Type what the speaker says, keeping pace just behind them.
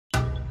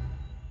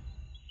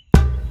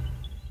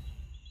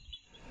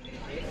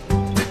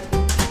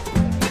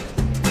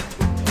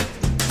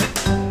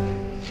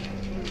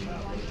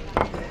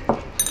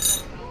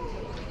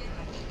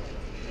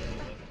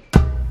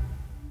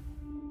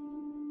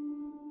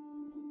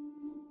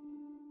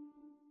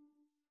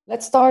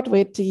Let's start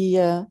with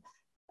the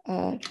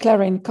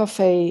CLARIN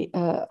Café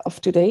of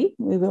today.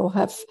 We will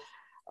have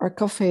our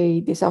coffee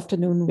this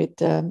afternoon with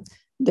the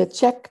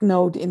Czech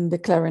node in the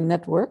CLARIN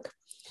network,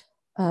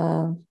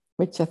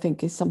 which I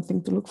think is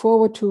something to look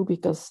forward to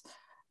because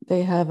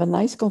they have a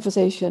nice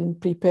conversation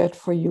prepared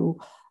for you,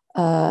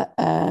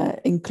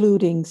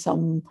 including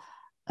some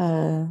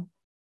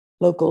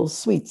local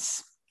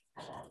sweets.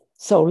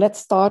 So let's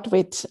start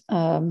with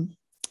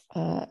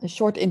a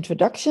short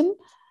introduction.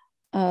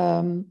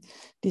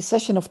 The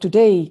session of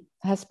today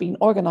has been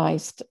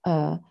organized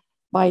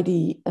by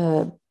the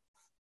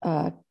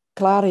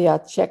CLARIA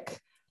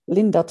Czech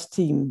Lindat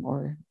team,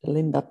 or the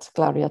Lindat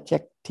CLARIA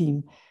Czech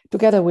team,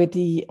 together with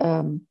the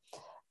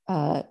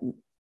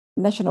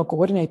national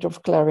coordinator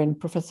of CLARIN,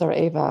 Professor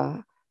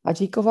Eva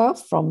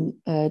Hadžíková from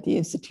the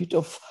Institute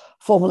of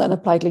Formal and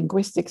Applied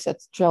Linguistics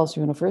at Charles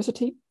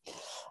University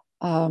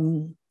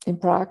in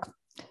Prague.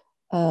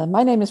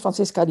 My name is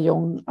Franciska de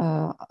Jong.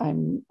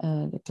 I'm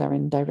the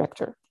CLARIN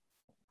director.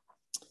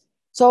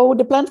 So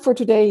the plan for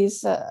today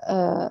is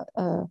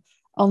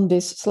on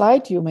this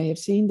slide. You may have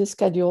seen the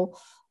schedule,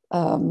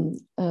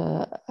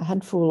 a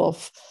handful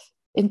of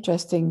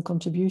interesting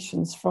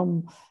contributions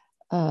from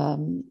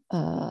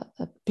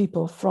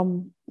people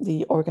from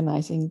the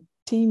organizing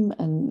team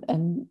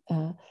and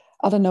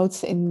other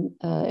notes in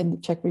the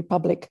Czech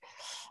Republic.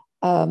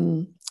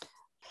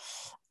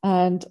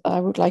 And I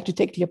would like to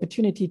take the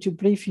opportunity to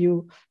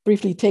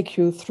briefly take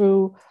you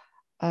through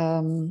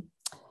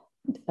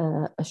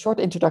a short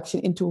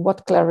introduction into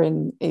what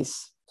CLARIN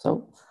is.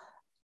 So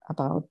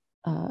about,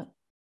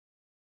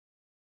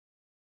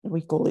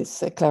 we call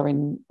this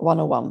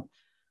CLARIN101.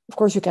 Of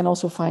course, you can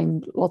also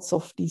find lots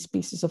of these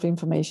pieces of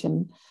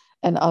information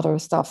and other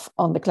stuff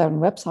on the CLARIN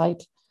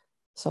website.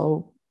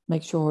 So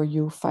make sure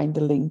you find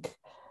the link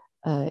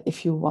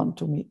if you want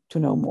to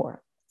know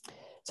more.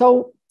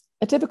 So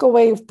a typical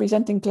way of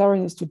presenting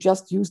CLARIN is to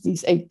just use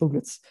these 8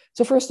 bullets.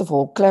 So first of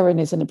all, CLARIN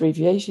is an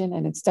abbreviation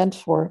and it stands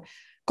for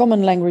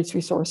Common Language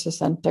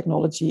Resources and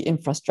Technology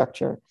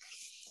Infrastructure.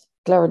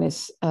 CLARIN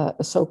is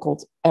a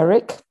so-called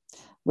ERIC,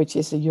 which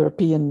is a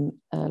European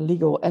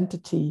legal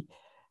entity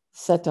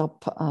set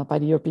up by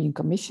the European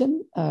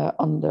Commission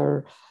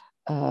under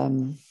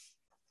the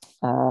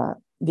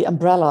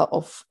umbrella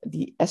of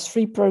the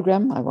S3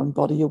 program. I won't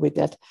bother you with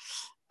that,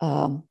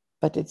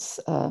 but it's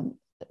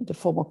the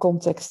formal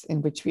context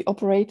in which we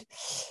operate.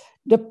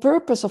 The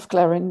purpose of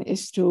CLARIN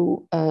is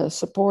to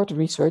support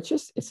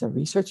researchers. It's a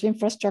research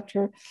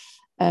infrastructure.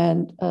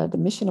 And the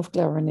mission of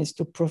CLARIN is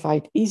to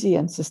provide easy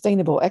and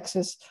sustainable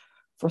access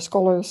for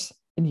scholars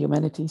in the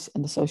humanities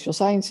and the social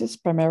sciences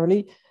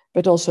primarily,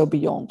 but also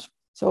beyond.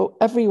 So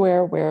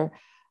everywhere where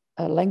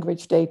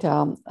language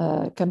data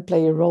can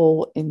play a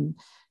role in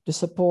the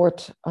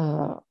support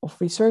of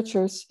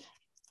researchers,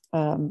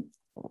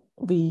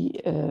 we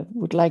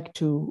would like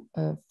to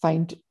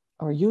find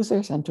our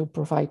users and to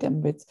provide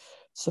them with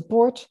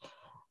support.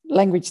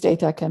 Language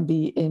data can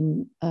be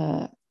in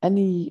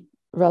any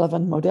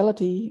relevant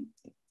modality,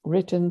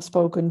 written,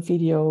 spoken,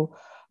 video,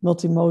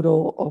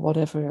 multimodal, or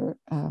whatever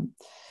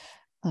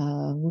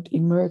would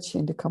emerge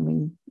in the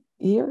coming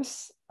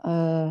years.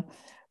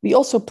 We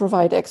also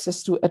provide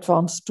access to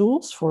advanced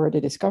tools for the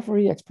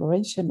discovery,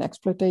 exploration,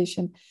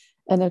 exploitation,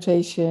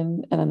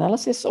 annotation, and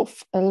analysis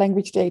of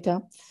language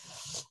data.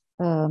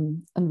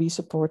 And we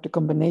support the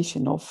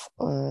combination of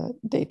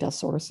data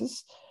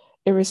sources,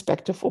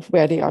 irrespective of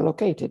where they are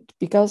located,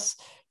 because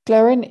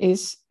CLARIN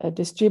is a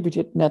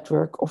distributed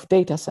network of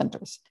data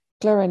centers.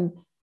 CLARIN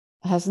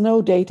has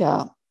no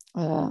data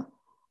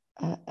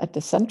at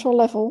the central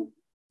level.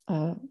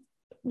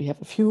 We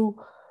have a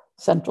few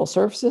central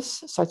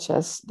services, such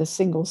as the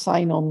single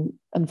sign-on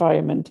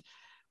environment,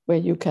 where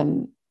you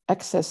can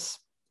access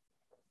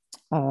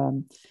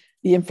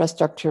the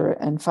infrastructure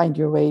and find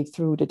your way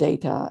through the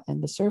data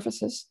and the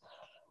services.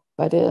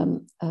 But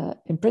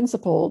in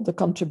principle, the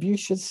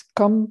contributions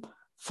come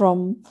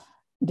from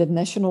the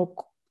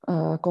national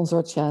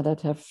consortia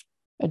that have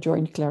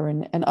joined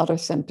CLARIN and other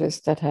centers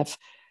that have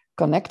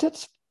connected.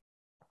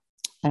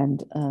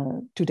 And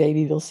today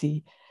we will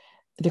see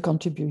the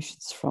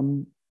contributions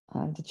from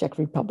the Czech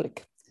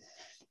Republic.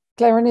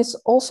 CLARIN is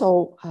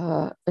also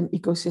an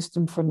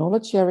ecosystem for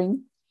knowledge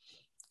sharing,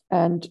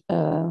 and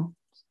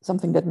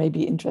something that may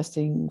be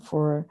interesting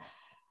for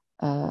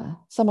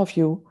some of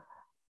you.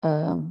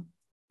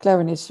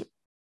 CLARIN is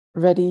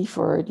ready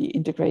for the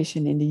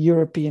integration in the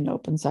European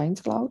Open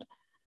Science Cloud,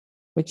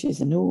 which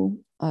is a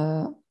new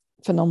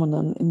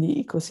phenomenon in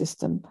the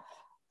ecosystem.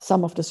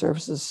 Some of the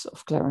services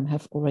of CLARIN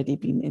have already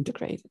been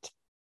integrated.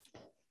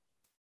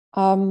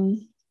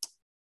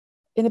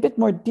 In a bit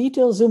more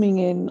detail, zooming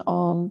in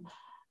on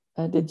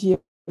the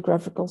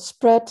geographical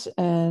spread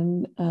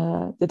and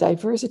the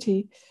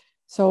diversity.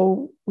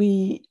 So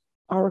we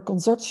are a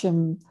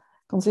consortium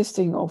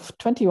consisting of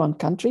 21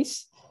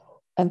 countries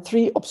and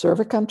 3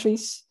 observer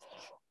countries.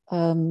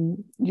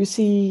 You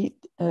see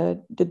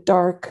the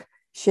dark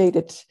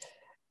shaded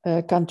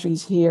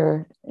countries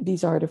here.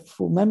 These are the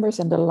full members,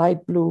 and the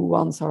light blue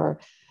ones are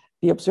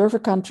the observer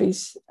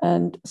countries,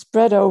 and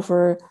spread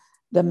over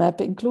the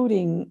map,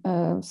 including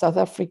South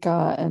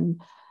Africa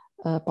and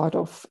part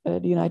of the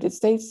United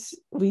States,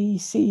 we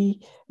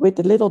see with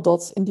the little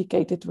dots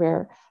indicated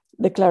where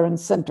the CLARIN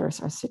centers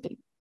are sitting.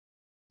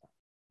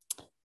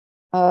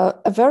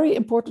 A very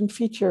important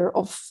feature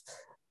of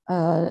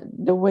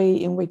the way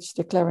in which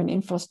the CLARIN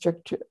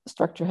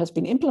infrastructure has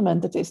been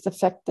implemented is the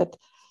fact that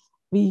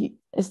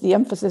is the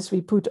emphasis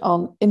we put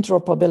on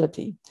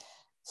interoperability.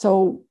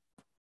 So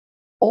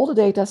all the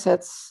data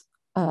sets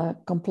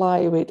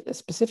comply with a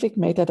specific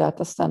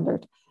metadata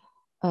standard,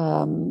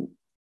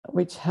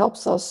 which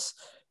helps us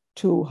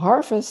to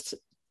harvest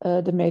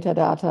the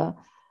metadata,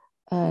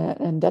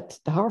 and that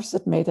the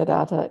harvested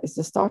metadata is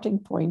the starting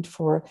point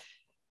for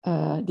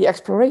the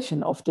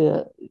exploration of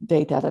the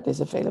data that is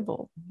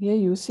available. Here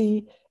you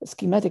see a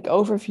schematic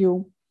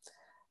overview.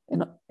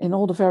 In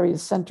all the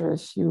various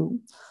centers,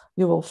 you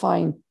will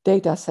find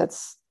data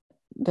sets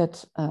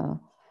that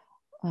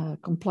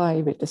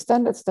comply with the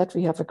standards that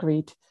we have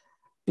agreed.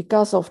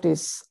 Because of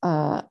this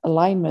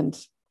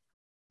alignment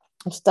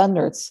of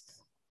standards,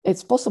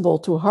 it's possible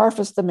to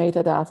harvest the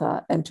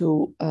metadata and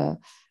to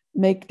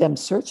make them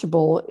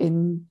searchable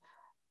in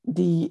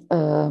the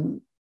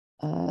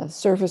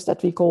service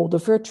that we call the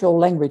Virtual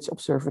Language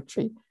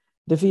Observatory,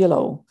 the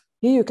VLO.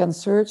 Here you can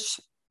search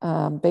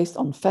based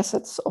on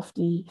facets of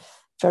the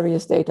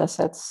various data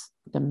sets,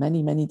 the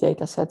many, many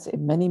data sets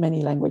in many,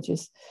 many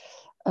languages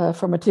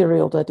for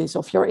material that is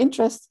of your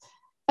interest.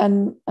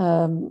 And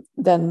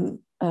then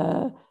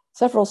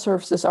several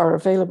services are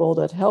available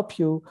that help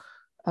you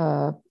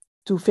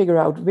to figure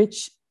out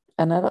which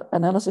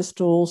analysis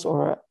tools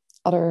or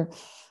other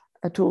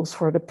tools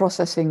for the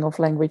processing of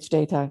language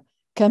data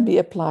can be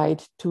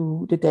applied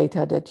to the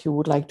data that you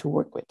would like to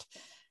work with.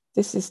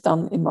 This is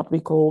done in what we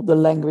call the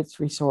language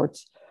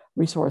resource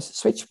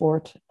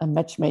switchboard, a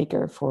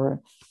matchmaker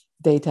for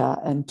data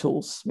and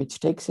tools, which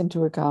takes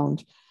into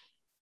account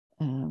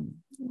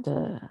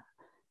the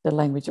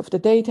language of the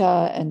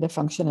data and the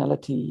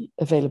functionality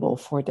available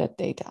for that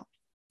data.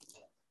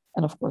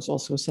 And of course,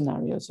 also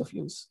scenarios of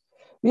use.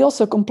 We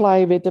also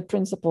comply with the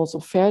principles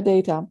of fair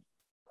data,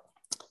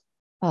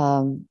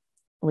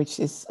 which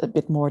is a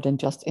bit more than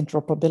just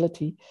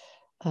interoperability,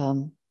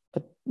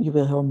 but you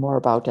will hear more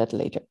about that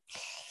later.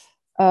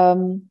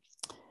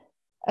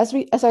 As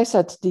I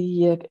said,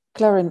 the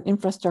CLARIN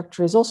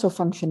infrastructure is also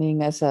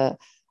functioning as an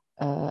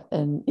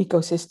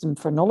ecosystem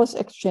for knowledge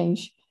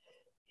exchange.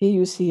 Here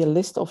you see a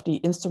list of the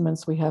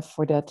instruments we have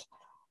for that.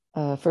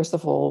 First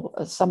of all,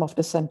 some of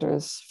the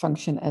centers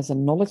function as a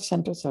knowledge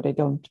center, so they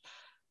don't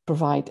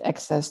provide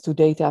access to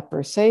data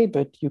per se,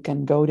 but you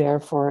can go there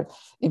for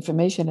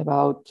information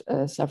about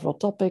several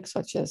topics,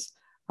 such as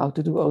how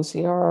to do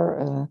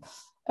OCR,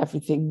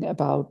 everything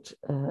about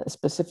a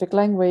specific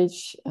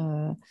language,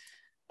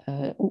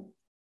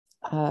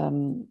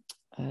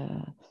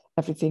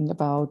 everything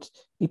about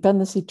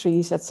dependency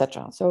trees,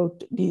 etc. So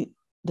the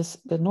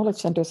knowledge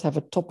centers have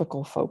a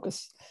topical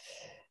focus.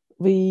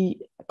 We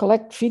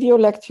collect video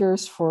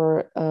lectures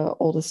for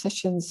all the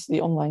sessions,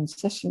 the online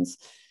sessions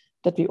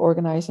that we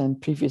organize, and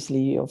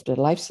previously of the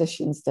live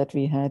sessions that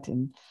we had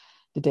in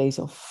the days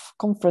of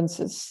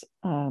conferences.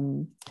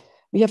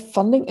 We have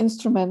funding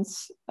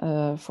instruments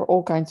for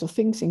all kinds of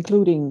things,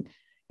 including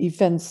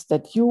events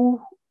that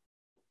you,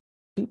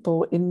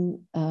 people in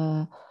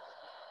the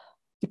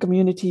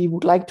community,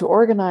 would like to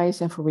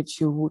organize and for which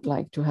you would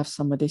like to have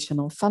some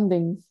additional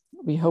funding.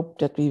 We hope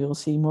that we will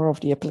see more of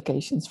the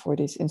applications for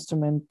this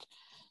instrument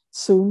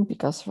soon,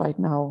 because right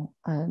now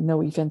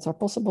no events are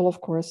possible,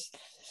 of course.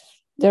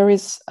 There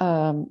is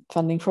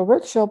funding for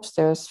workshops,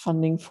 there's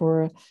funding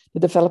for the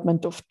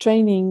development of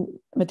training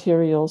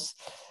materials.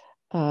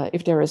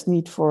 If there is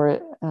need for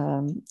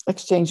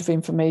exchange of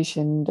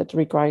information that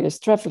requires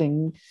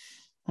traveling,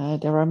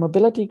 there are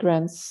mobility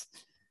grants.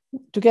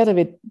 Together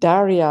with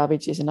DARIA,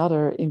 which is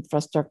another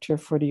infrastructure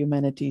for the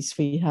humanities,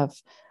 we have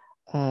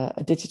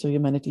a digital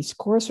humanities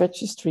course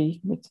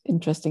registry with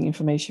interesting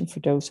information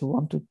for those who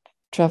want to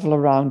travel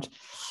around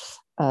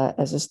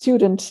as a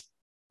student.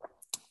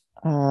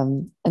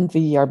 And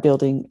we are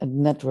building a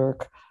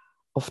network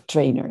of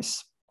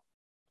trainers.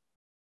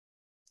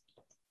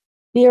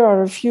 Here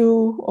are a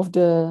few of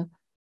the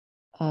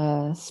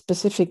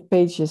specific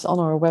pages on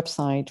our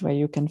website where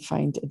you can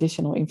find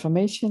additional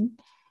information.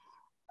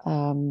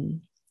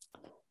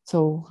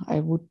 So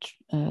I would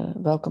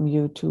welcome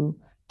you to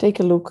take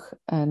a look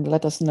and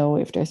let us know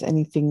if there's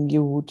anything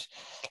you would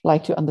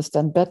like to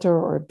understand better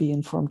or be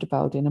informed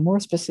about in a more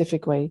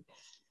specific way.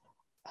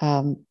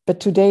 But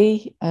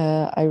today,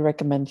 I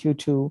recommend you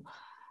to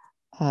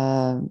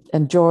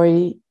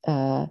enjoy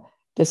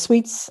the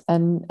sweets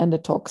and the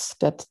talks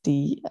that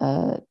the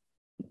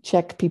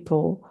Czech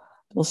people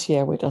will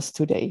share with us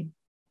today.